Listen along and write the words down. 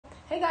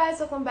Hey guys,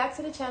 welcome back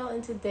to the channel,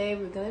 and today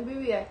we're going to be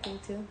reacting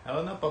to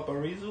Helena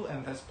Paparizou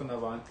and Despina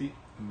Vandi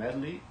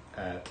medley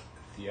at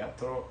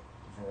Theatro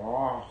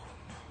Vraxwn.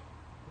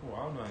 Oh,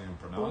 how do I even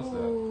pronounce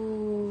that?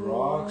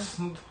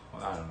 Vraxwn?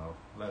 I don't know.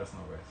 Let us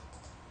know, guys.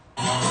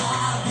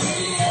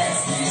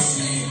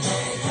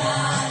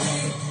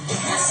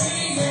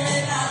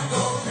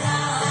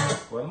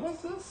 When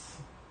was this?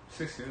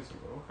 6 years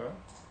ago, okay.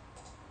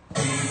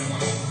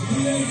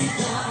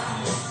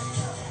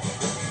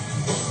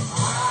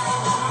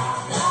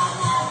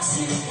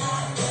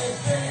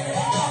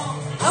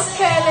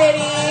 Okay,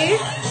 lady.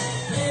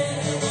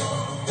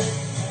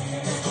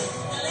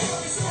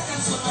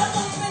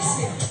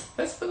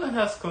 Despina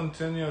has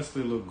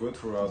continuously looked good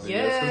throughout the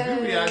years. Because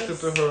we reacted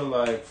to her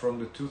like from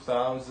the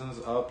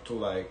 2000s up to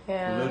like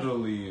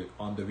literally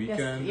on the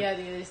weekend. Yes,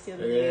 yeah, the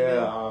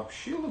still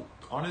she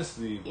looked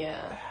honestly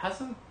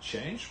hasn't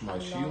changed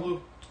much. She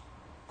looked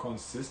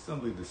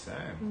consistently the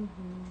same.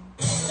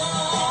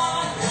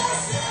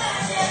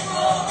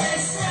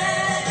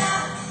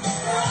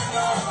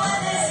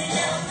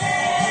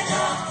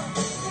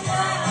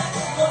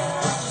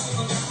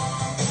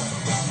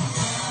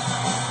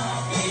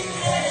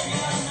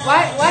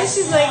 Why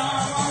she's like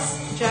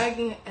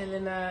dragging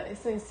Helena? It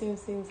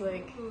seems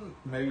like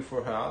maybe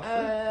for her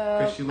outfit,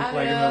 because she looked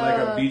like in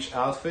a beach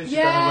outfit. She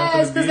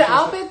yes, because the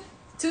outfit.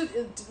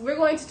 We're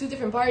going to two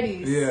different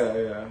parties.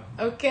 Yeah.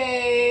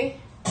 Okay.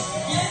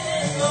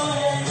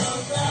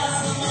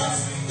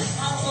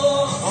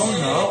 Oh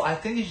no, I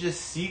think it's just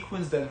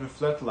sequins that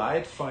reflect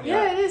light. Funny.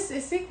 Yeah, it is.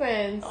 It's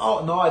sequins.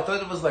 Oh no, I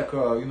thought it was like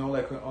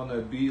like on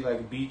a beach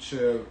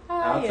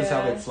outfits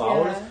have like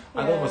flowers.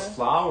 I thought it was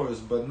flowers,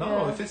 but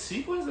no, if it's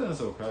sequins, then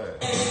it's okay.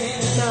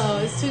 No,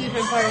 it's two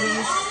different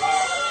parties.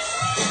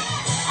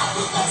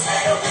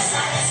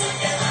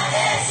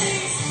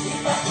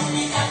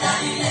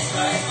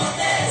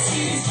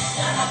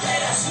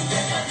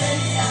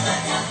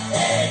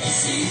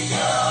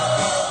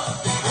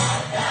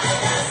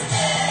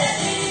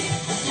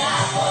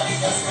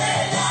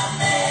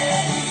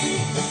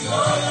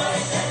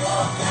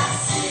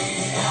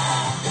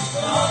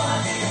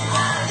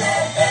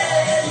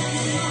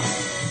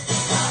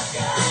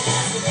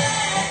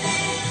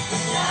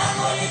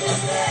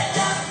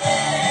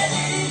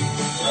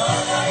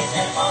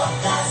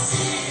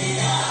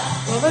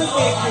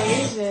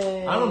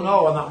 I don't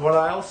know. And what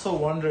I also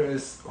wonder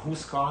is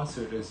whose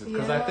concert is it?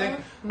 Because I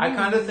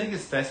kind of think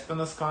it's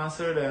Despina's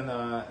concert and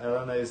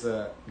Helena is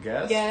a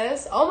guest.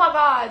 Guest? Oh my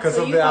God!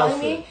 So you telling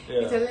me?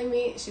 You're telling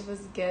me she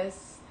was a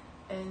guest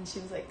and she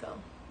was like,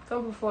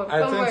 come perform.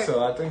 I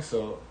think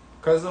so.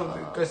 Because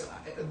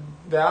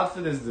the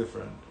outfit is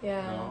different.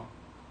 Yeah. You know?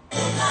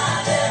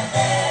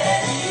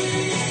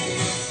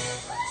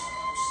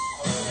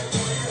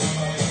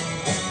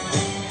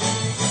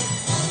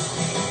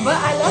 But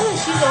I love that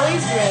she's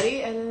always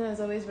ready, and then is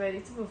always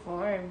ready to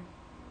perform.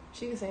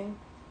 She can sing.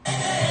 But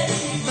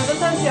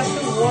sometimes you have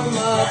to warm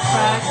up,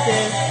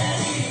 practice.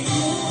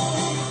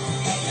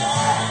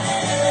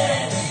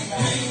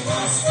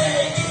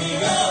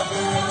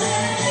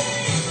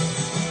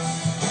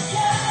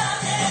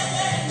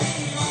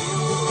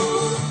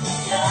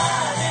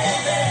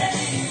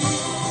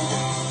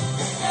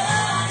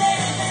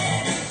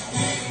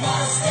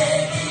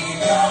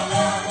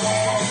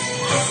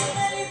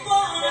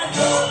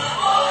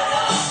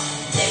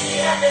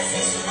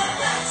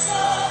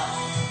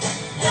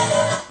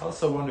 I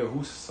also wonder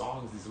whose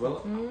songs these.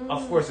 Well,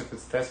 of course, if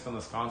it's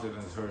Despina's concert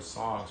and it's her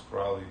songs,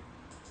 probably.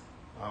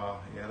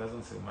 It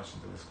doesn't say much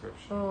in the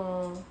description.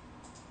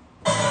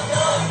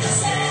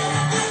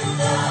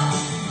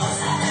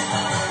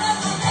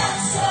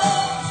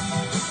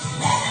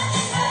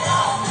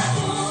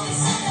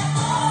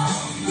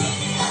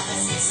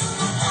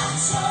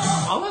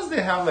 Unless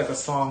they have like a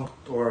song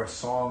or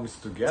songs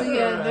together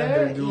and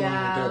they're doing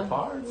their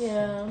parts.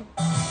 Yeah.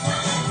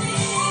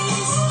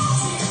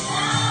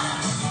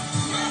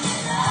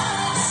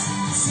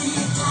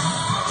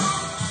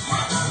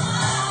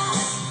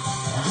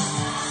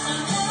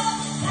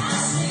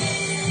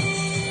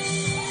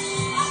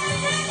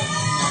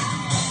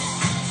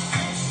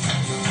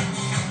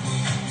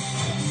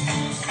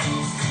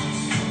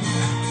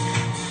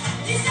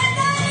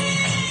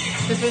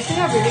 Especially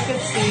have really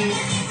good seats.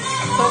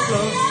 So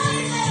close.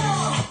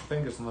 I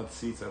think it's not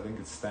seats, I think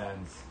it's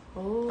stands.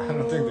 Oh. I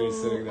don't think they're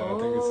sitting there. I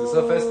think it's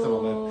a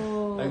festival.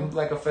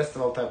 Like a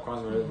festival type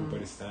concert where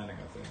everybody's standing,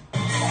 I think.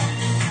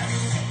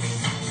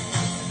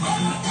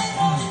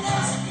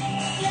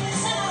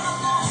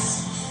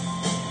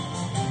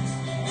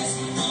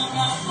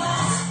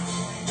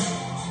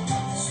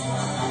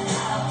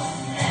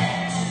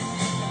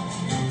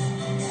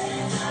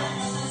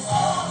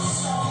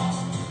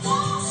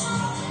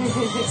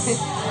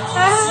 I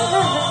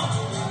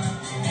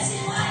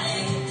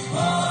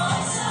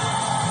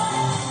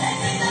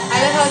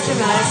love how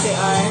dramatic they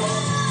are.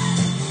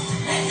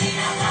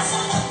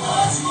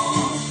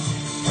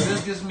 But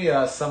this gives me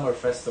a summer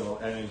festival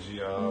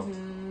energy of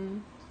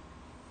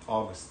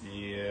August.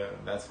 Yeah,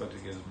 that's what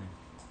it gives me.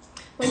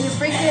 When you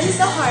bring in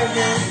the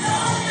harvest.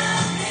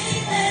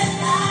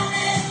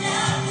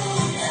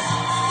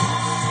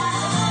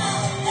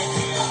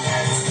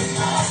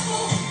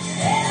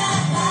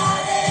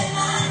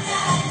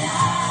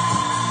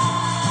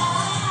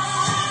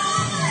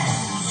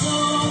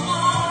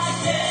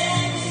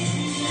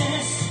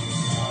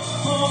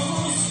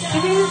 You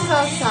think this is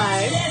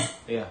outside?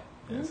 Yeah,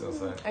 it's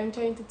outside. I'm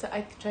trying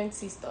to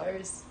see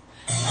stars.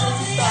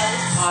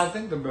 I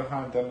think the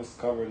behind them is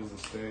covered as a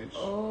stage.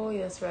 Oh,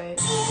 yes, right.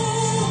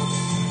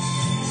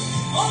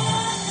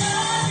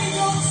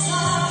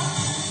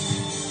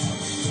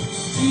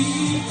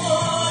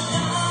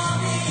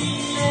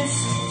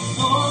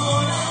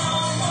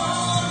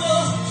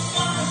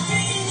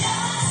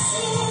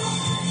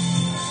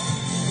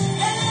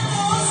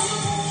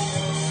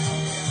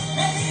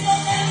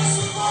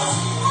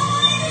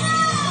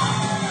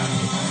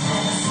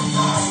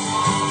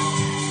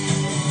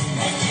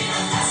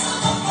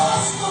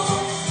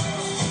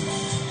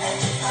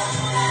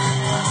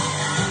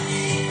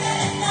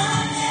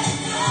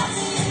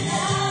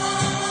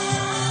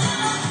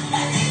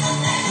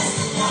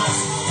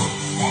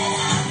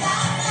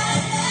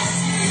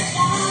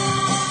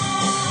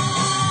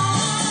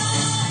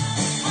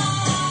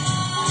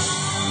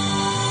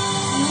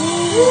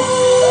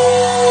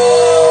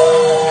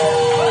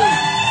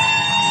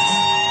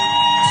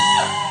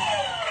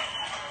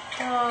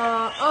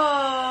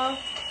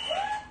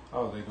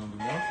 Oh, they gonna do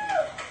more?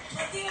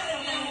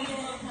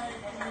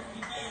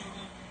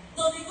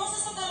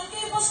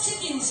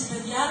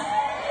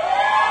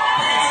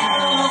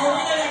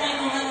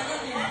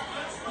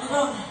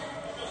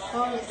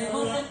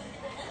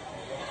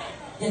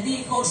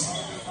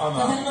 Oh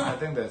no, I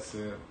think that's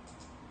it.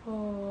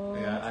 Oh.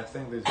 Yeah, I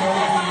think this.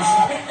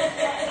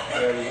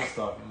 There is a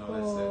stop. No,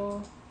 that's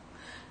it.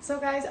 So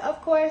guys,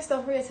 of course,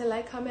 don't forget to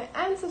like, comment,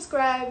 and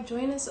subscribe.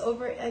 Join us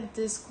over at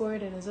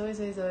Discord, and as always,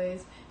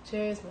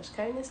 share as much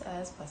kindness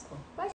as possible. Bye.